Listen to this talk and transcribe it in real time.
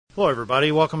Hello,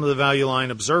 everybody. Welcome to the Value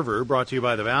Line Observer, brought to you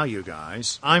by the Value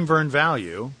Guys. I'm Vern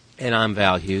Value. And I'm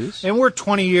Val Hughes. And we're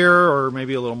 20-year, or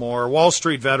maybe a little more, Wall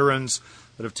Street veterans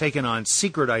that have taken on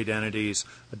secret identities,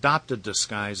 adopted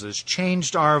disguises,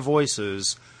 changed our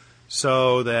voices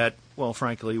so that, well,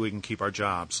 frankly, we can keep our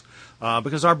jobs.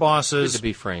 Because our bosses, to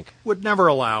be frank, would never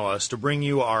allow us to bring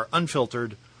you our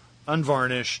unfiltered,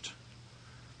 unvarnished,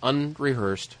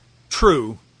 unrehearsed,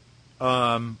 true,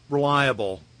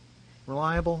 reliable.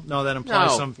 Reliable? No, that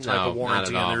implies some type of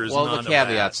warranty, and there is none of that. Well, the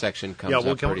caveat section comes up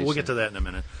pretty soon. We'll get to that in a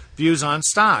minute. Views on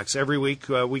stocks. Every week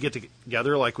we get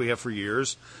together, like we have for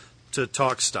years, to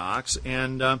talk stocks,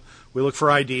 and we look for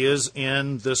ideas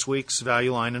in this week's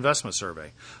Value Line Investment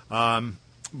Survey.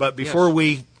 But before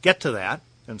we get to that,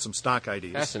 and some stock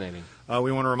ideas, fascinating.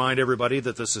 We want to remind everybody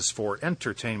that this is for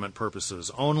entertainment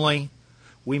purposes only.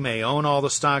 We may own all the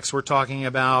stocks we're talking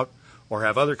about or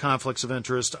have other conflicts of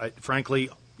interest. Frankly,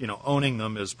 owning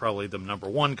them is probably the number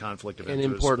one conflict of interest.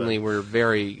 And importantly, we're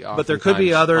very but there could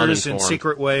be others uninformed. in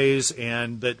secret ways,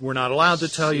 and that we're not allowed to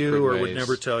tell you or would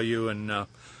never tell you. And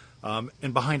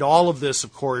behind all of this,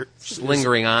 of course, just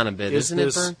lingering on a bit, isn't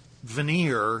it, Vern?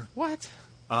 Veneer. What?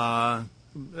 I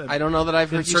don't know that I've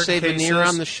heard you say veneer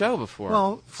on the show before.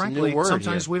 Well, frankly,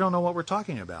 sometimes we don't know what we're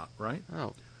talking about, right?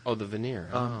 Oh, the veneer.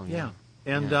 Yeah.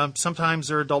 And sometimes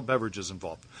there are adult beverages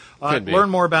involved. Could be. Learn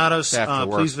more about us.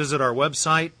 Please visit our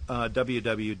website,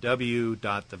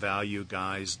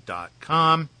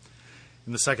 www.thevalueguys.com.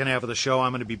 In the second half of the show,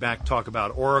 I'm going to be back to talk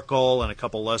about Oracle and a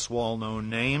couple less well-known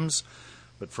names.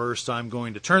 But first, I'm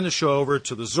going to turn the show over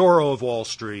to the Zorro of Wall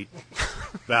Street,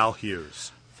 Val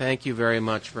Hughes. Thank you very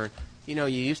much, Vern. You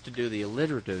used to do the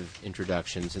alliterative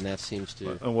introductions, and that seems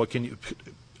to... what can you...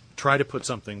 Try to put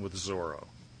something with Zorro.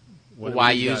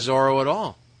 Why use Zorro at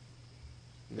all?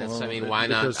 Why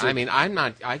not?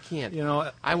 I can't.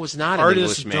 I was not an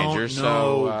English major,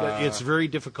 so... it's very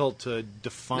difficult to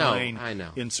define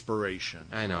inspiration.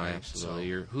 I know, right?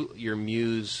 Absolutely. So. Your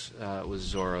muse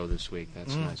was Zorro this week.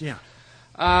 That's nice. Yeah.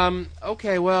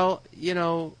 Okay, well,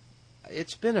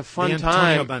 it's been a fun the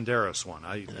Antonio Banderas one,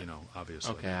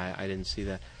 obviously. Okay, I didn't see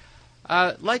that.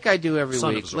 Like I do every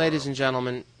week, ladies and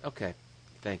gentlemen. Okay,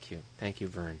 thank you. Thank you,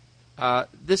 Vern.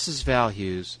 This is Val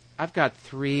Hughes. I've got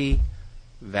 3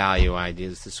 value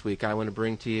ideas this week I want to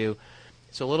bring to you.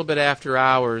 It's a little bit after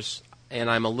hours, and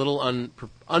I'm a little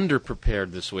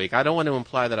underprepared this week. I don't want to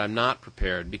imply that I'm not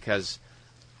prepared, because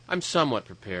I'm somewhat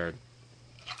prepared,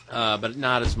 but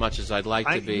not as much as I'd like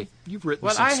to be. You've written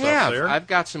some stuff there. I've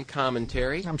got some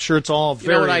commentary. I'm sure it's all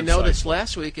very what I insightful. noticed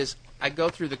last week is I go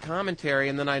through the commentary,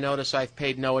 and then I notice I've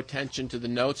paid no attention to the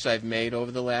notes I've made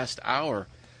over the last hour.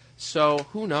 So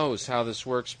who knows how this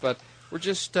works, but we're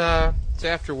just, it's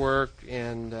after work,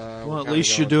 and... at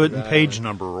least you do it in page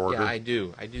number order. Yeah, I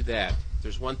do that. If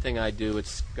there's one thing I do,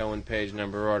 it's go in page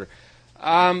number order.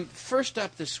 First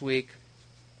up this week,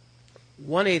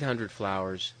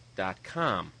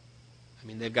 1-800-Flowers.com.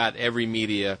 They've got every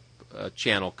media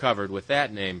channel covered with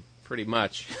that name, pretty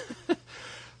much.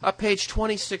 Page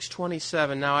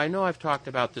 2627. Now, I know I've talked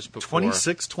about this before.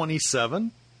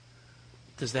 2627?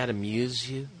 Does that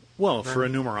amuse you? Well, for a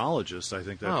numerologist, I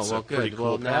think that's a pretty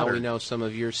cool pattern. Now we know some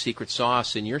of your secret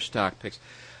sauce in your stock picks.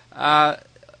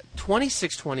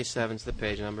 2627 is the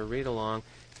page number. Read along.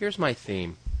 Here's my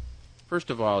theme.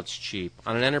 First of all, it's cheap.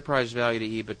 On an enterprise value to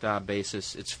EBITDA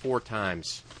basis, it's 4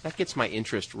 times. That gets my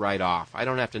interest right off. I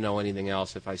don't have to know anything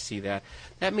else if I see that.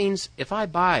 That means if I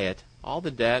buy it, all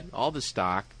the debt, all the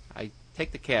stock, I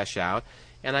take the cash out,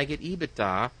 and I get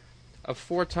EBITDA of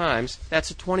 4 times, that's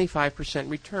a 25%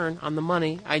 return on the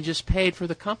money I just paid for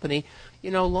the company.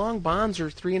 Long bonds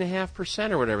are 3.5%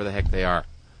 or whatever the heck they are.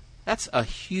 That's a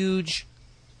huge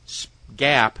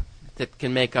gap that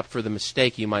can make up for the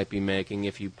mistake you might be making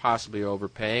if you possibly are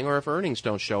overpaying, or if earnings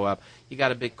don't show up. You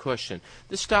got a big cushion.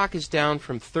 This stock is down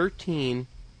from 13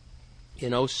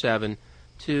 in 07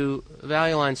 to,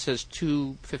 Value Line says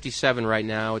 257 right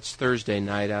now. It's Thursday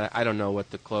night. I don't know what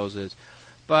the close is.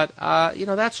 But,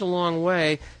 that's a long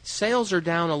way. Sales are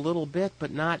down a little bit,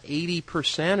 but not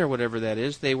 80% or whatever that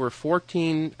is. They were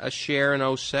 14 a share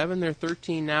in 07. They're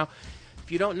 13 now. If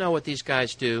you don't know what these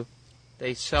guys do,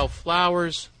 they sell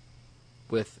flowers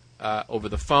with over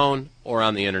the phone or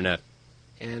on the Internet.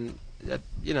 And,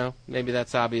 maybe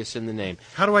that's obvious in the name.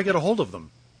 How do I get a hold of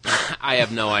them? I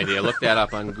have no idea. Look that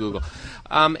up on Google.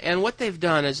 And what they've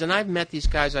done is, and I've met these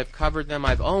guys, I've covered them,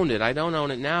 I've owned it. I don't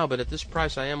own it now, but at this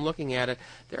price I am looking at it.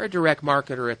 They're a direct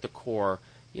marketer at the core.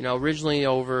 originally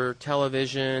over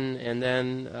television, and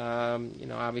then,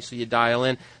 obviously you dial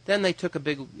in. Then they took a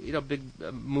big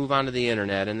move onto the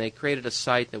internet, and they created a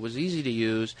site that was easy to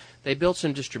use. They built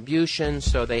some distribution,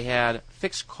 so they had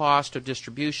fixed cost of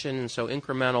distribution, and so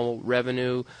incremental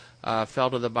revenue fell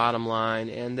to the bottom line.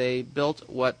 And they built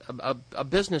a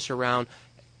business around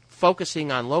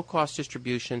focusing on low-cost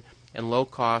distribution and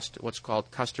low-cost, what's called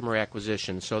customer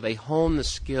acquisition. So they hone the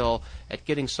skill at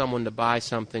getting someone to buy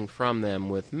something from them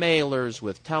with mailers,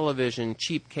 with television,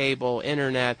 cheap cable,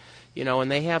 internet,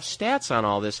 and they have stats on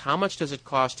all this. How much does it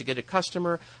cost to get a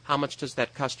customer? How much does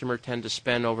that customer tend to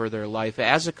spend over their life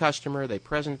as a customer? They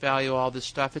present value all this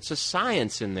stuff. It's a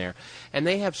science in there. And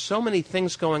they have so many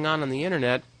things going on the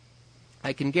internet.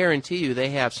 I can guarantee you they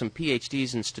have some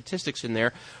PhDs in statistics in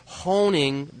there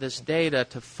honing this data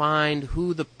to find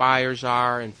who the buyers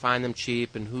are and find them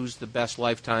cheap and who's the best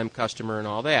lifetime customer and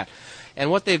all that.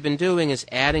 And what they've been doing is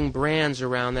adding brands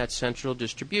around that central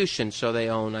distribution. So they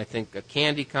own, I think, a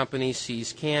candy company,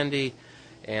 See's Candy,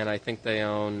 and I think they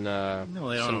own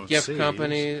some gift See's.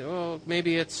 company. Well,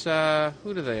 maybe it's,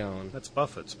 who do they own? That's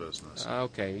Buffett's business.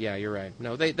 Okay, yeah, you're right.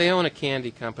 No, they own a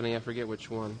candy company. I forget which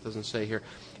one. It doesn't say here.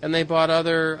 And they bought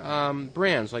other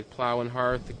brands like Plow and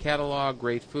Hearth, the catalog,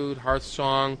 Great Food, Hearth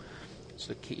Song,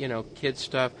 so kid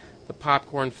stuff, the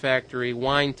Popcorn Factory,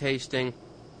 wine tasting.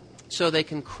 So they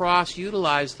can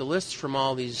cross-utilize the lists from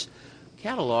all these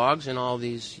catalogs and all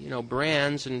these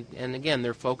brands, and again,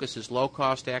 their focus is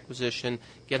low-cost acquisition,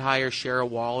 get higher share of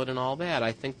wallet, and all that.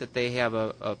 I think that they have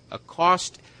a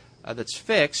cost that's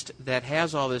fixed, that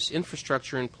has all this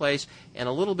infrastructure in place, and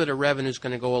a little bit of revenue is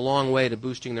going to go a long way to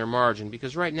boosting their margin,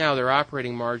 because right now their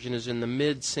operating margin is in the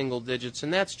mid-single digits,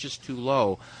 and that's just too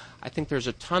low. I think there's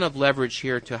a ton of leverage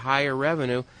here to higher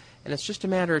revenue, and it's just a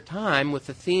matter of time, with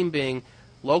the theme being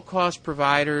low-cost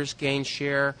providers gain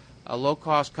share,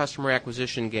 low-cost customer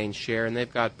acquisition gains share, and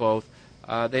they've got both.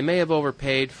 They may have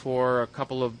overpaid for a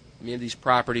couple of these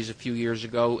properties a few years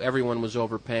ago. Everyone was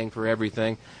overpaying for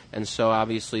everything, and so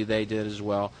obviously they did as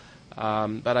well.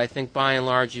 But I think by and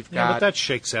large you've got... but that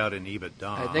shakes out in EBITDA.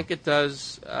 I think it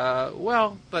does. But,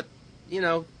 What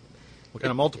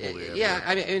kind of multiple do you have? Yeah,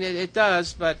 I mean, it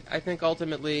does, but I think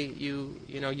ultimately you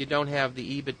don't have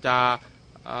the EBITDA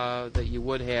that you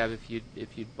would have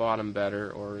if you'd bought them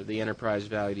better, or the enterprise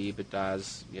value to EBITDA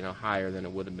is higher than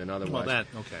it would have been otherwise. Well,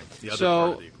 the other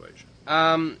part of the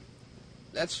equation.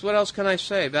 That's what else can I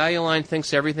say? Value Line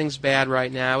thinks everything's bad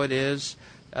right now. It is.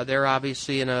 They're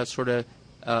obviously in a sort of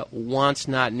wants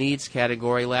not needs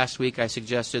category. Last week I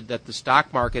suggested that the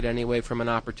stock market, anyway, from an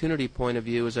opportunity point of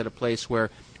view, is at a place where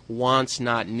wants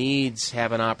not needs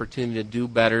have an opportunity to do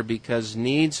better, because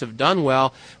needs have done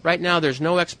well. Right now there's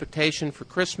no expectation for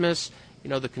Christmas.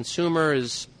 The consumer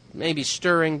is maybe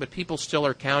stirring, but people still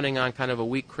are counting on kind of a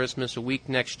weak Christmas, a weak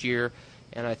next year,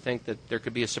 and I think that there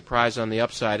could be a surprise on the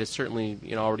upside. It's certainly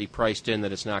already priced in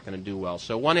that it's not going to do well.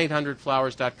 So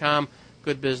 1-800-Flowers.com,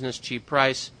 good business, cheap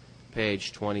price,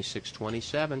 page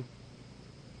 2627.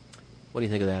 What do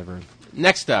you think of that, Vern?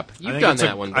 Next up, you've done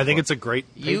that one before. I think it's a great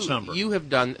page number. You've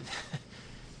done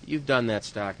that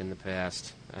stock in the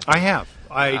past. I have.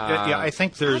 I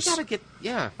think there's. I gotta get.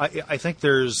 Yeah. I think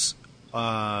there's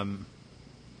been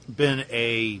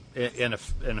an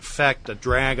effect, a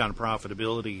drag on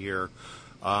profitability here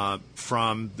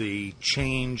from the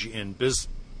change in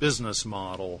business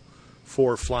model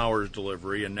for flowers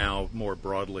delivery, and now more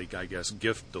broadly, I guess,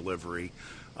 gift delivery,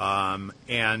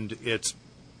 and it's.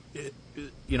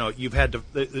 You've had to.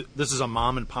 This is a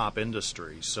mom and pop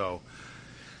industry, so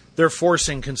they're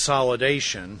forcing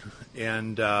consolidation,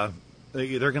 and they're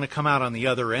going to come out on the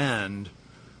other end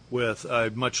with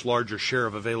a much larger share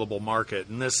of available market.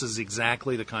 And this is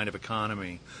exactly the kind of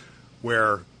economy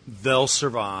where they'll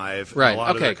survive. Right. And a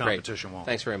lot of their great. competition won't.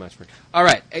 Thanks very much. All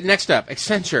right. Next up,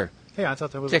 Accenture. Hey, I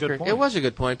thought that was a good point. It was a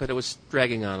good point, but it was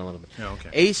dragging on a little bit. Yeah,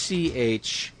 okay.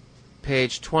 ACH.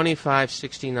 Page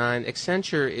 2569.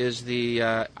 Accenture is the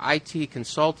IT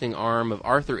consulting arm of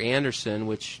Arthur Andersen,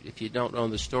 which, if you don't know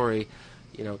the story,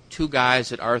 two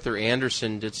guys at Arthur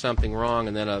Andersen did something wrong,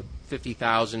 and then a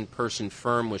 50,000-person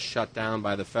firm was shut down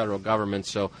by the federal government.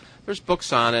 So there's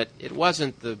books on it. It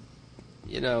wasn't the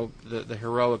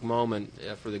heroic moment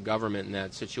for the government in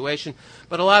that situation,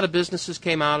 but a lot of businesses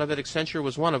came out of it. Accenture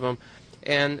was one of them,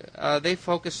 and they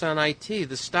focus on IT.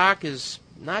 The stock is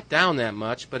not down that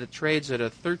much, but it trades at a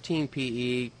 13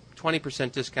 PE,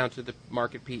 20% discount to the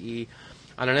market PE.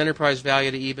 On an enterprise value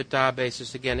to EBITDA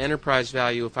basis, again, enterprise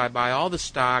value, if I buy all the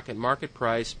stock at market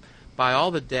price, buy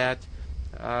all the debt,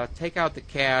 take out the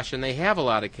cash, and they have a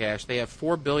lot of cash. They have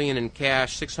 $4 billion in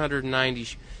cash,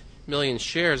 690 million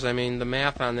shares. I mean, the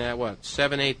math on that, what,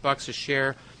 $7-8 a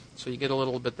share? So you get a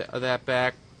little bit of that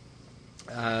back.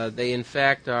 They, in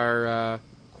fact, are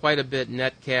quite a bit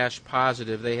net cash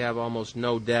positive. They have almost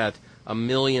no debt, $1.7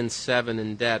 million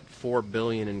in debt, $4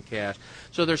 billion in cash.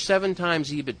 So they're 7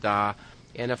 times EBITDA.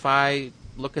 And if I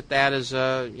look at that as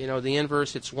the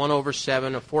inverse, it's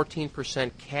 1/7, a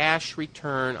 14% cash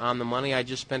return on the money I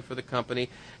just spent for the company,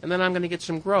 and then I'm going to get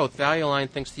some growth. Value Line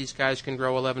thinks these guys can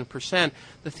grow 11%.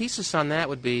 The thesis on that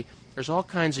would be there's all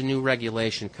kinds of new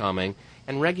regulation coming,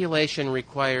 and regulation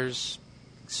requires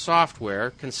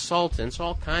software, consultants,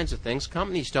 all kinds of things.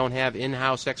 Companies don't have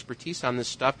in-house expertise on this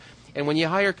stuff, and when you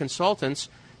hire consultants,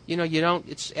 you don't,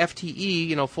 it's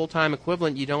FTE, full-time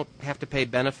equivalent, you don't have to pay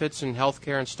benefits and health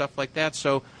care and stuff like that.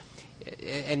 So,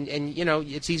 and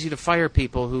it's easy to fire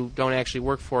people who don't actually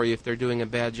work for you if they're doing a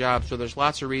bad job. So there's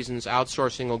lots of reasons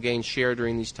outsourcing will gain share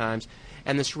during these times.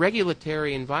 And this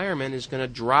regulatory environment is going to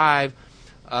drive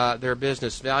their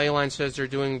business. Value Line says they're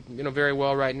doing very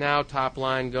well right now. Top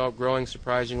line growing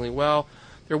surprisingly well.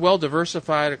 They're well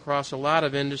diversified across a lot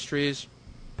of industries,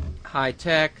 high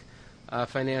tech,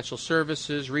 financial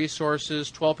services, resources,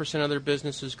 12% of their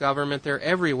business is government. They're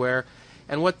everywhere.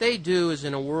 And what they do is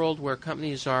in a world where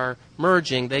companies are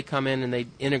merging, they come in and they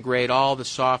integrate all the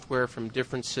software from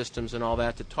different systems and all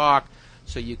that to talk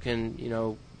so you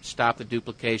can, stop the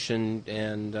duplication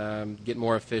and get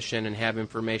more efficient and have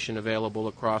information available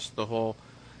across the whole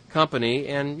company.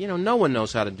 And, no one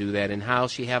knows how to do that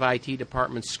in-house. You have IT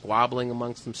departments squabbling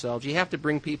amongst themselves. You have to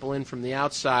bring people in from the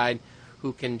outside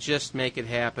who can just make it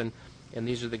happen. And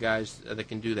these are the guys that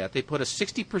can do that. They put a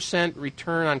 60%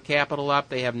 return on capital up.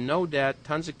 They have no debt,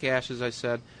 tons of cash, as I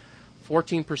said,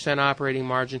 14% operating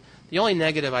margin. The only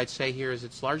negative I'd say here is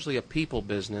it's largely a people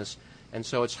business, and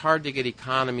so it's hard to get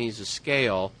economies of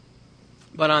scale.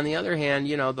 But on the other hand,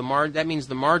 that means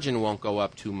the margin won't go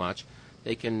up too much.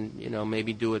 They can,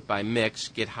 maybe do it by mix,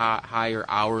 get higher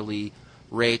hourly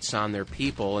rates on their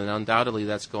people, and undoubtedly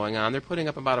that's going on. They're putting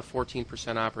up about a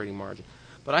 14% operating margin.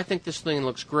 But I think this thing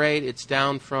looks great. It's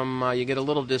down from, you get a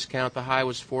little discount. The high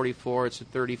was 44. It's at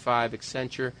 35.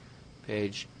 Accenture,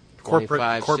 page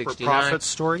 25, corporate 69. profit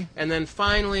story. And then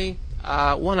finally,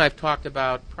 one I've talked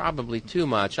about probably too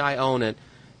much. I own it.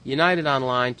 United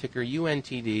Online, ticker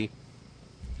UNTD,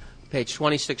 page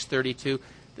 2632.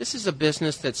 This is a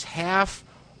business that's half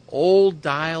old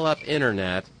dial-up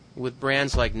internet with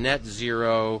brands like Net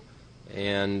Zero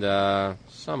and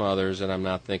some others that I'm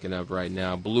not thinking of right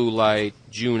now, Blue Light,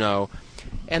 Juno,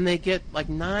 and they get like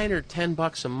 $9 or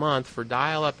 $10 a month for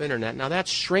dial-up internet. Now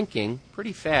that's shrinking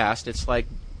pretty fast. It's like,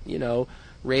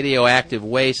 radioactive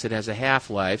waste that has a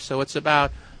half-life. So it's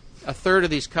about a third of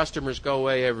these customers go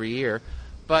away every year,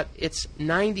 but it's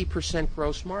 90%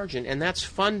 gross margin, and that's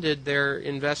funded their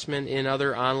investment in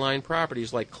other online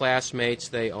properties like Classmates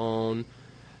they own.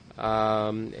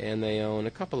 And they own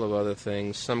a couple of other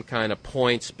things, some kind of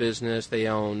points business. They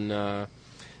own, and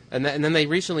then they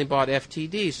recently bought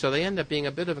FTD, so they end up being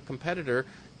a bit of a competitor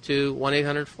to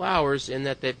 1-800-Flowers in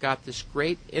that they've got this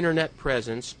great internet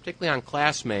presence, particularly on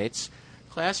Classmates.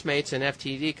 Classmates and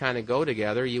FTD kind of go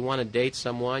together. You want to date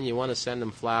someone, you want to send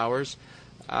them flowers.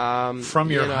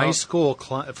 From your high school,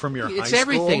 it's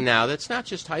everything now. That's not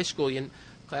just high school.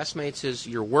 Classmates is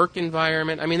your work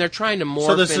environment. I mean, they're trying to morph.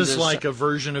 So this is like a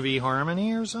version of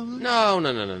eHarmony or something?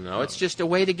 No. It's just a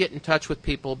way to get in touch with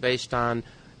people based on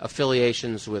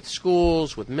affiliations with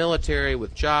schools, with military,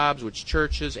 with jobs, with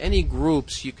churches, any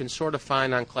groups you can sort of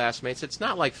find on Classmates. It's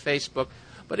not like Facebook,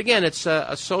 but again, it's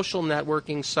a social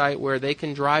networking site where they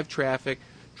can drive traffic,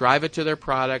 drive it to their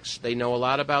products. They know a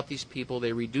lot about these people.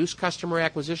 They reduce customer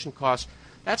acquisition costs.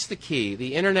 That's the key.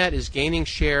 The Internet is gaining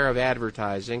share of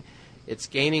advertising. It's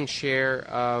gaining share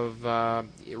of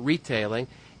retailing,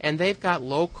 and they've got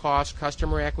low-cost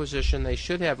customer acquisition. They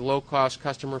should have low-cost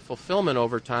customer fulfillment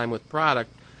over time with product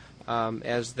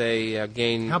as they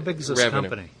gain revenue. How big is this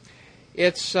company?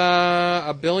 It's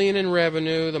 $1 billion in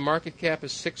revenue. The market cap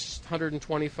is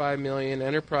 $625 million.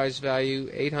 Enterprise value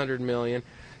 $800 million.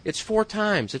 It's 4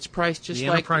 times. It's priced just like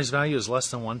the enterprise value is less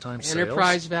than 1 time sales.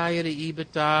 Enterprise value to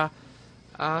EBITDA.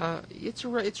 It's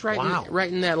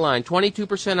right in that line.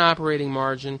 22% operating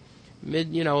margin,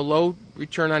 low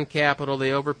return on capital.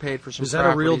 They overpaid for some Is that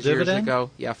a real properties years dividend?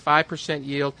 ago. Yeah, 5%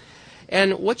 yield.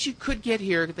 And what you could get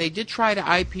here, they did try to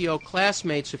IPO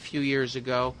Classmates a few years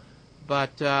ago,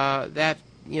 but that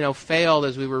failed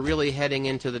as we were really heading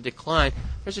into the decline.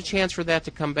 There's a chance for that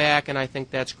to come back, and I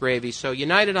think that's gravy. So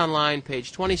United Online,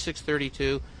 page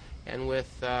 2632, and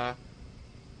with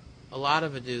a lot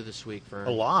of ado this week, Vern.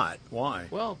 A lot? Why?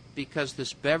 Well, because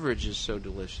this beverage is so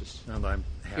delicious. And I'm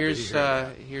happy to hear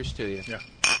that. Here's to you. Yeah.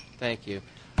 Thank you.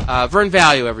 Vern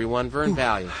Value, everyone. Vern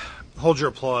Value. Hold your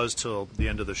applause till the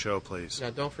end of the show, please.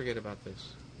 Now, don't forget about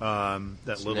this.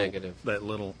 It's negative. That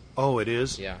little. Oh, it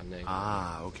is? Yeah, negative.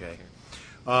 Ah, okay.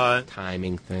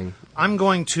 Timing thing. I'm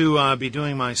going to be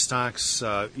doing my stocks,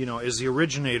 as the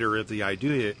originator of the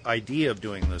idea of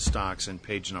doing the stocks in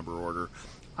page number order.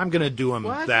 I'm going to do them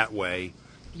that way.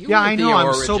 I know.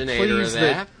 I'm so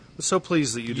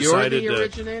pleased that you decided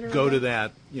to go to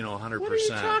that, 100%. What are you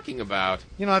talking about?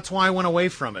 That's why I went away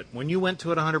from it. When you went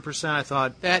to it 100%, I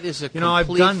thought that is a complete I've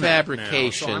done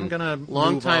fabrication. Now, so I'm going to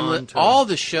move on. All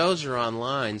the shows are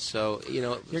online, so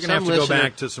you're going to have to go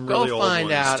back to some really old ones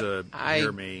to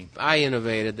hear me. I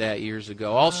innovated that years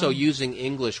ago. Also, using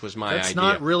English was my idea. That's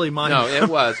not really my. No, it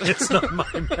was. It's not my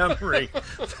memory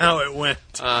how it went.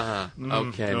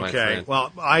 Okay, my friend.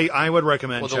 Well, I would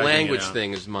recommend. Well, the language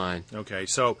thing is mine. Okay,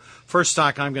 so first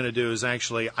stock I'm going to do is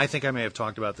actually, I think I may have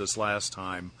talked about this last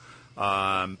time,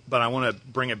 but I want to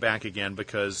bring it back again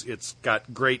because it's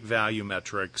got great value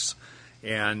metrics,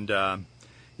 and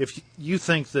if you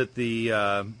think that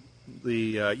the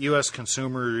U.S.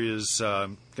 consumer is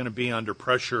going to be under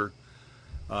pressure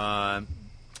in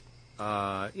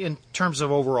terms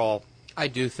of overall, I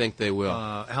do think they will.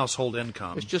 Household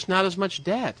income. There's just not as much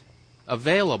debt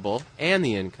available, and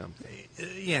the income.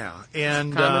 Yeah,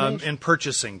 and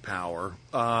purchasing power,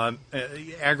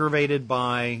 aggravated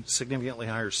by significantly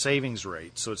higher savings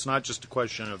rates. So it's not just a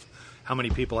question of how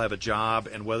many people have a job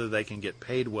and whether they can get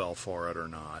paid well for it or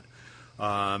not.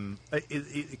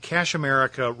 Cash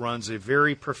America runs a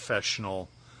very professional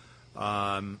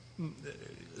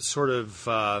sort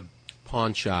of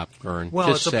pawn shop, Vern. Well,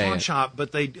 just it's a pawn shop,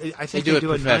 but I think they do it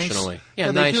professionally.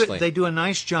 Nicely. They do a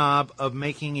nice job of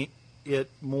making it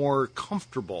more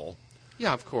comfortable.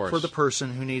 Yeah, of course. For the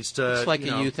person who needs to... It's like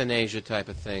a euthanasia type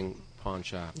of thing, pawn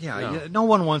shop. Yeah, no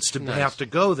one wants to have to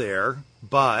go there,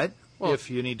 but if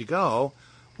you need to go,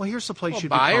 well, here's the place you'd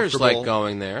be comfortable. Buyers like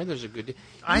going there. There's a good...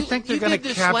 I think they're going to capture...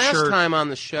 You did this last time on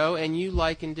the show, and you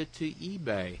likened it to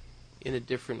eBay in a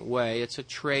different way. It's a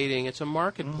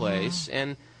marketplace,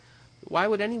 and... Why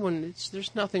would anyone?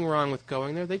 There's nothing wrong with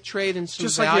going there. They trade in some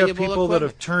just valuable like you have people equipment. that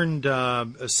have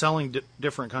turned selling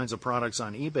different kinds of products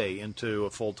on eBay into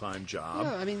a full-time job.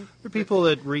 Yeah, I mean, there are people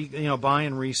that buy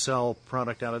and resell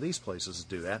product out of these places to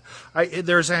do that.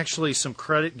 There's actually some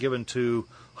credit given to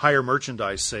higher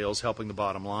merchandise sales helping the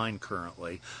bottom line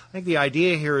currently. I think the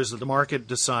idea here is that the market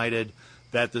decided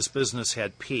that this business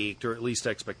had peaked, or at least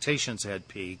expectations had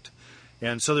peaked,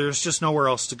 and so there's just nowhere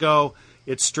else to go.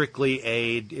 It's strictly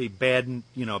a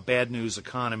bad news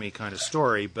economy kind of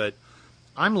story, but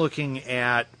I'm looking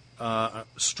at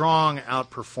strong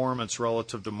outperformance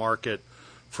relative to market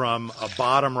from a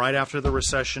bottom right after the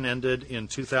recession ended in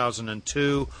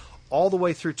 2002 all the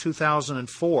way through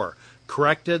 2004,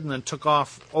 corrected and then took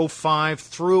off 05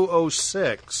 through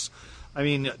 06. I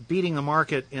mean, beating the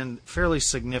market in fairly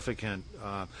significant.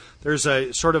 There's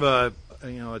a sort of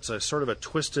it's a sort of a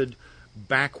twisted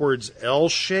backwards L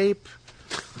shape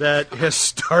that has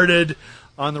started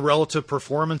on the relative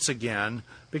performance again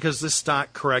because this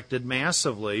stock corrected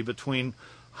massively between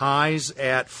highs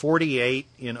at 48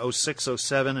 in 06,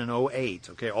 07, and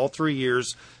 08. Okay, all 3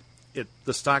 years,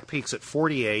 the stock peaks at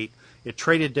 48. It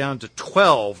traded down to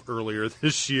 12 earlier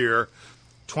this year,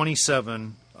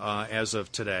 27 as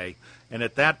of today. And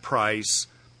at that price,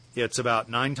 it's about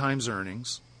 9 times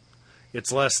earnings.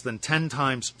 It's less than 10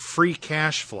 times free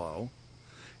cash flow.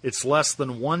 It's less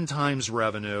than 1 times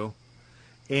revenue,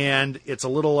 and it's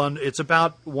it's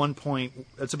about a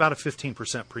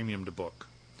 15% premium to book.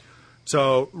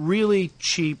 So really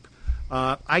cheap.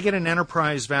 I get an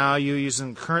enterprise value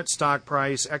using current stock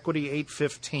price, equity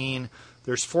 $815.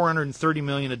 There's $430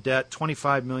 million of debt,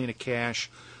 $25 million of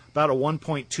cash, about a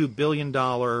 $1.2 billion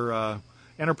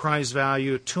enterprise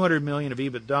value, $200 million of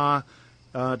EBITDA.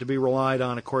 To be relied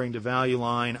on according to Value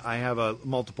Line. I have a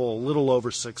multiple a little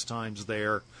over 6 times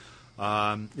there.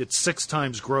 It's 6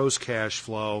 times gross cash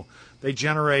flow. They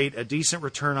generate a decent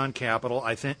return on capital,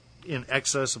 I think in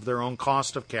excess of their own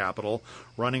cost of capital,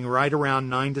 running right around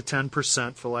 9 to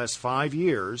 10% for the last 5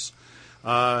 years.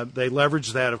 They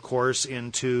leverage that, of course,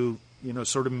 into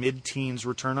sort of mid-teens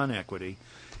return on equity.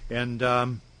 And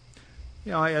as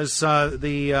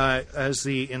the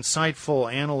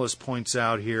insightful analyst points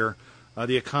out here,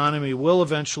 the economy will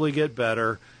eventually get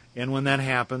better, and when that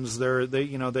happens,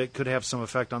 they could have some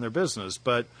effect on their business.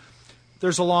 But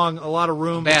there's a lot of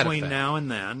room between now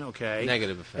and then. Okay,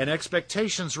 negative effect. And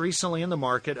expectations recently in the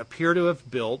market appear to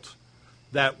have built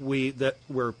that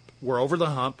we're over the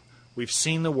hump. We've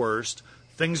seen the worst.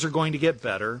 Things are going to get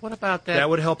better. What about that? That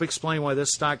would help explain why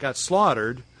this stock got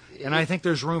slaughtered. And I think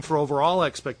there's room for overall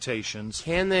expectations.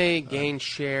 Can they gain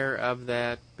share of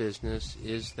that business?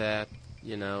 Is that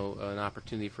an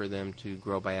opportunity for them to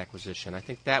grow by acquisition? I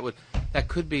think that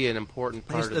could be an important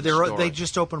part of the story. They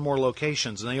just open more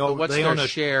locations, and they own. What's they their own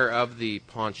share of the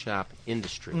pawn shop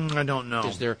industry? I don't know.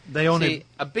 Is there? They own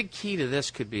a big key to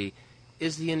this could be: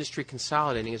 is the industry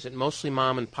consolidating? Is it mostly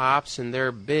mom and pops, and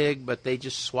they're big, but they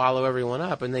just swallow everyone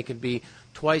up, and they could be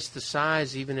twice the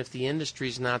size, even if the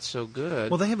industry's not so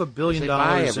good? Well, they have $1 billion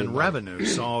in revenue,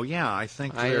 so yeah, I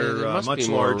think they're much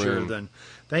larger than.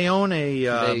 They own a.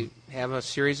 They have a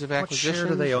series of acquisitions. What share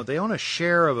do they own? They own a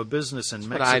share of a business in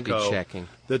Mexico. I'd be checking.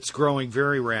 That's growing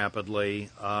very rapidly.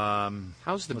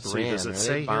 How's the brand? Does it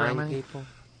say they buying people?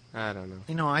 I don't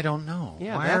know. I don't know.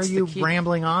 Yeah, why are you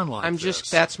rambling on like this?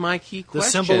 That's my key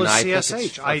question. The symbol is I CSH. think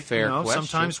it's a fair question.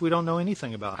 Sometimes we don't know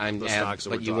anything about the stocks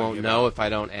that we're talking about. But you won't know if I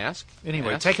don't ask?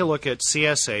 Anyway, take a look at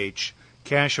CSH,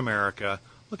 Cash America.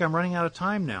 Look, I'm running out of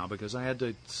time now because I had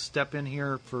to step in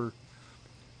here for...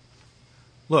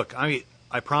 Look, I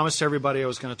promised everybody I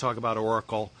was going to talk about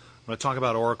Oracle. I'm going to talk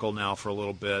about Oracle now for a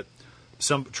little bit.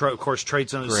 Of course,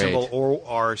 trades under the symbol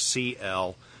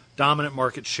ORCL. Dominant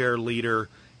market share leader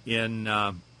in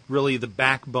really the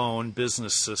backbone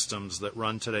business systems that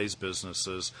run today's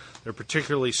businesses. They're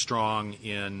particularly strong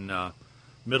in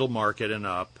middle market and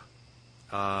up.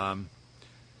 Really,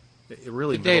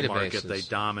 the middle market, they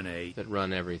dominate. That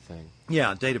run everything.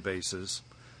 Yeah, databases.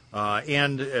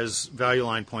 And as Value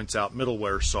Line points out,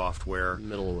 middleware software.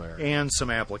 And some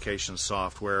application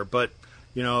software. But,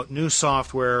 new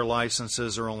software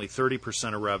licenses are only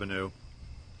 30% of revenue.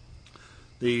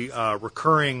 The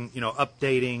recurring,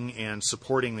 updating and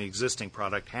supporting the existing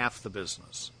product, half the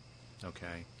business.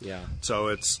 Okay. Yeah.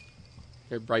 So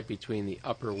they're right between the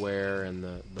upperware and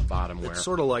the bottomware. It's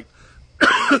sort of like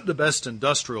the best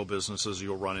industrial businesses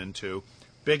you'll run into.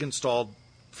 Big installed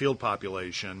field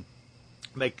population,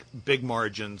 make big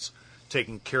margins,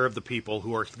 taking care of the people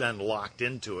who are then locked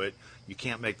into it. You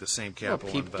can't make the same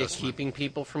capital investment. Keeping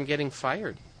people from getting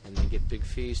fired. And they get big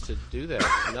fees to do that.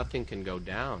 Nothing can go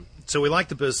down. So we like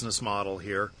the business model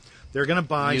here. They're going to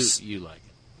buy... You like it.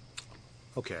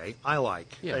 Okay, I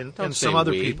like. Yeah, and some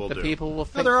other people do. The people will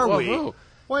think, there are we.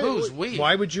 Who's we?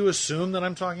 Why would you assume that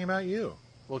I'm talking about you?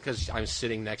 Well, because I'm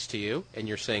sitting next to you, and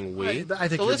you're saying we. I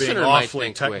think you're being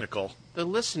awfully technical. The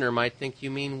listener might think you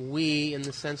mean we in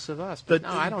the sense of us, but no,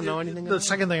 I don't know anything about it. The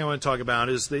second thing I want to talk about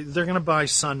is they're going to buy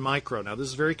Sun Micro. Now, this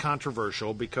is very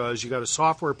controversial because you got a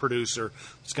software producer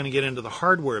that's going to get into the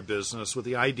hardware business with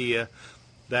the idea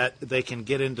that they can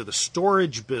get into the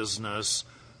storage business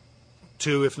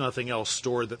to, if nothing else,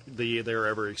 store their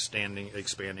ever-expanding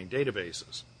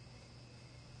databases.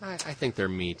 I think they're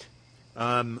meat.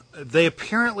 They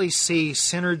apparently see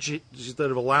synergies that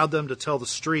have allowed them to tell the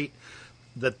street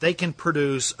that they can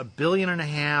produce $1.5 billion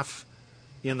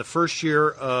in the first year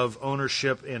of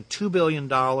ownership and $2 billion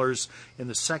in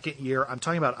the second year. I'm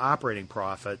talking about operating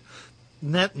profit.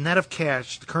 Net of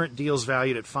cash, the current deal is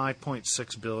valued at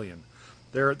 $5.6 billion.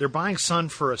 They're buying Sun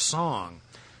for a song.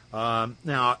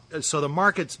 Now, so the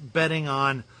market's betting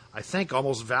on, I think,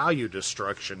 almost value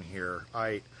destruction here.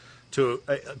 To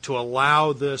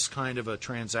allow this kind of a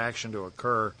transaction to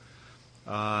occur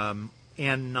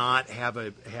and not have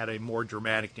had a more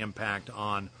dramatic impact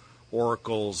on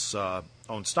Oracle's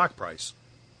own stock price.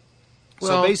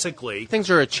 Well, so basically,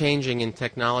 things are changing in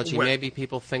technology. Maybe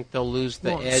people think they'll lose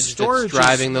the edge that's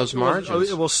driving those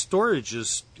margins. Well, storage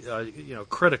is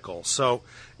critical. So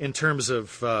in terms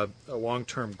of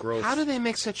long-term growth, how do they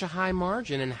make such a high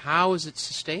margin, and how is it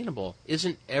sustainable?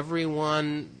 Isn't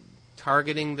everyone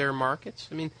targeting their markets?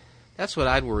 I mean, that's what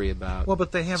I'd worry about. Well,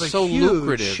 but they have a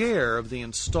huge share of the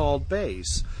installed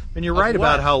base. And you're right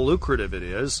about how lucrative it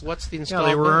is. What's the installed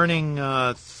base? They were earning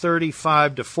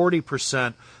 35 to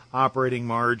 40% operating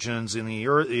margins in the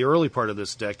early part of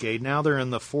this decade. Now they're in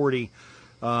the 42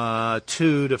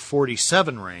 to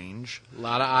 47 range. A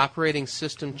lot of operating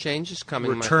system changes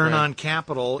coming. Return on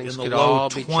capital in the low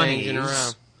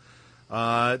 20s.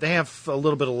 They have a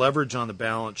little bit of leverage on the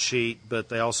balance sheet, but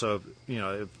they also,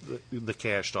 the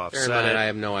cash to offset it. I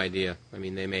have no idea. I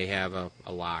mean, they may have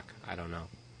a lock. I don't know.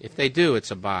 If they do,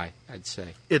 it's a buy, I'd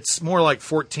say. It's more like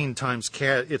 14 times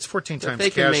cash. It's 14 times cash flow.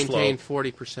 If they can maintain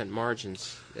 40%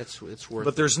 margins, it's worth it.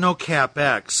 But there's no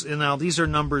CapEx. And now these are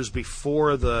numbers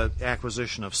before the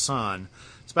acquisition of Sun.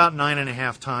 It's about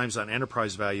 9.5 times on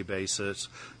enterprise value basis.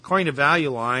 According to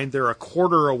Value Line, they're a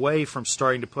quarter away from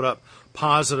starting to put up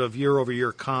positive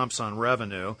year-over-year comps on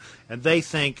revenue, and they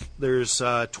think there's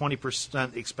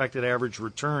 20% expected average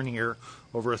return here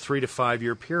over a 3 to 5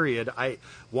 year period.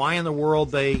 Why in the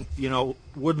world they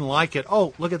wouldn't like it?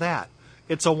 Oh, look at that!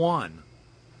 It's a 1.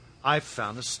 I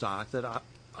found a stock that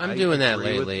I'm doing that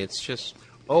agree lately. with. It's just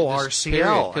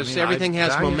ORCL. because everything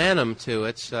has momentum to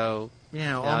it. So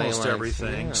yeah, almost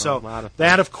everything. Yeah, so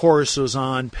that, of course, was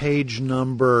on page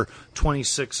number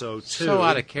 2602. So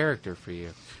out of character for you.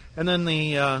 And then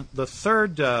the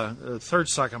third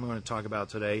stock I'm going to talk about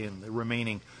today, in the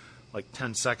remaining like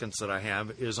 10 seconds that I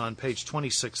have, is on page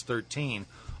 2613.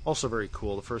 Also very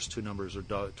cool. The first two numbers are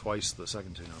twice the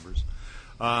second two numbers.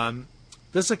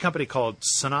 This is a company called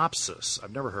Synopsys.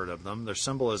 I've never heard of them. Their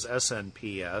symbol is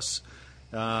SNPS.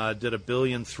 Did $1.3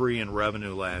 billion in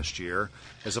revenue last year.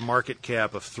 Has a market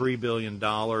cap of $3 billion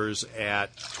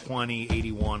at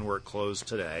 $20.81 where it closed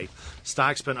today.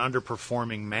 Stock's been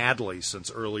underperforming madly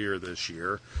since earlier this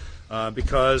year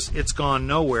because it's gone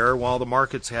nowhere while the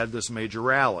market's had this major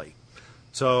rally.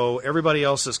 So everybody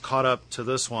else has caught up to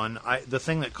this one. The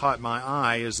thing that caught my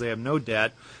eye is they have no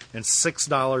debt and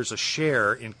 $6 a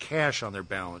share in cash on their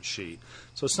balance sheet.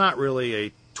 So it's not really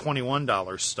a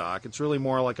 $21 stock. It's really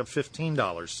more like a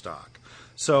 $15 stock.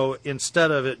 So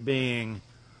instead of it being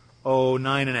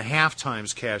 9.5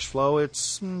 times cash flow,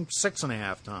 it's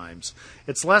 6.5 times.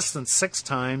 It's less than 6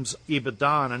 times EBITDA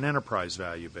on an enterprise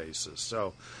value basis.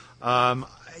 So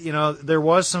there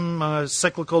was some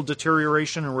cyclical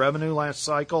deterioration in revenue last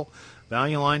cycle.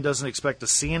 Value Line doesn't expect to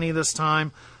see any this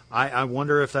time. I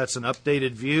wonder if that's an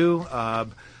updated view.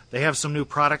 They have some new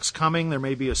products coming. There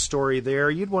may be a story there.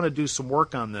 You'd want to do some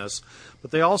work on this.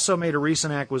 But they also made a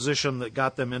recent acquisition that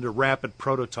got them into rapid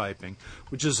prototyping,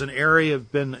 which is an area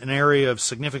of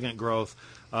significant growth,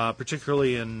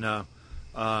 particularly in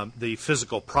the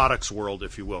physical products world,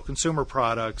 if you will, consumer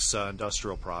products,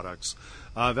 industrial products.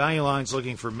 Value Line's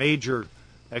looking for major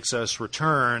excess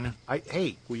return.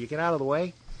 Hey, will you get out of the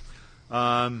way?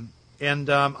 I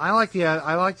like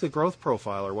the growth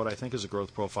profile, or what I think is a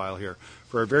growth profile here,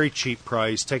 for a very cheap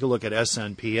price. Take a look at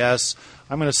SNPS.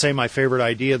 I'm going to say my favorite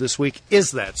idea this week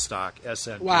is that stock,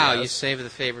 SNPS. Wow, you saved the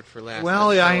favorite for last.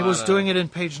 Well, yeah, I was doing it in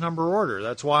page number order.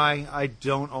 That's why I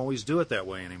don't always do it that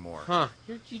way anymore. Huh.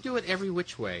 You do it every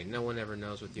which way. No one ever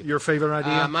knows what you do. Your favorite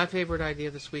idea? My favorite idea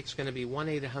this week is going to be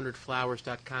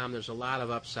 1-800-Flowers.com. There's a lot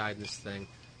of upside in this thing,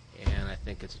 and I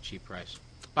think it's a cheap price.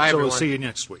 Bye, everyone. So we'll see you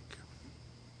next week.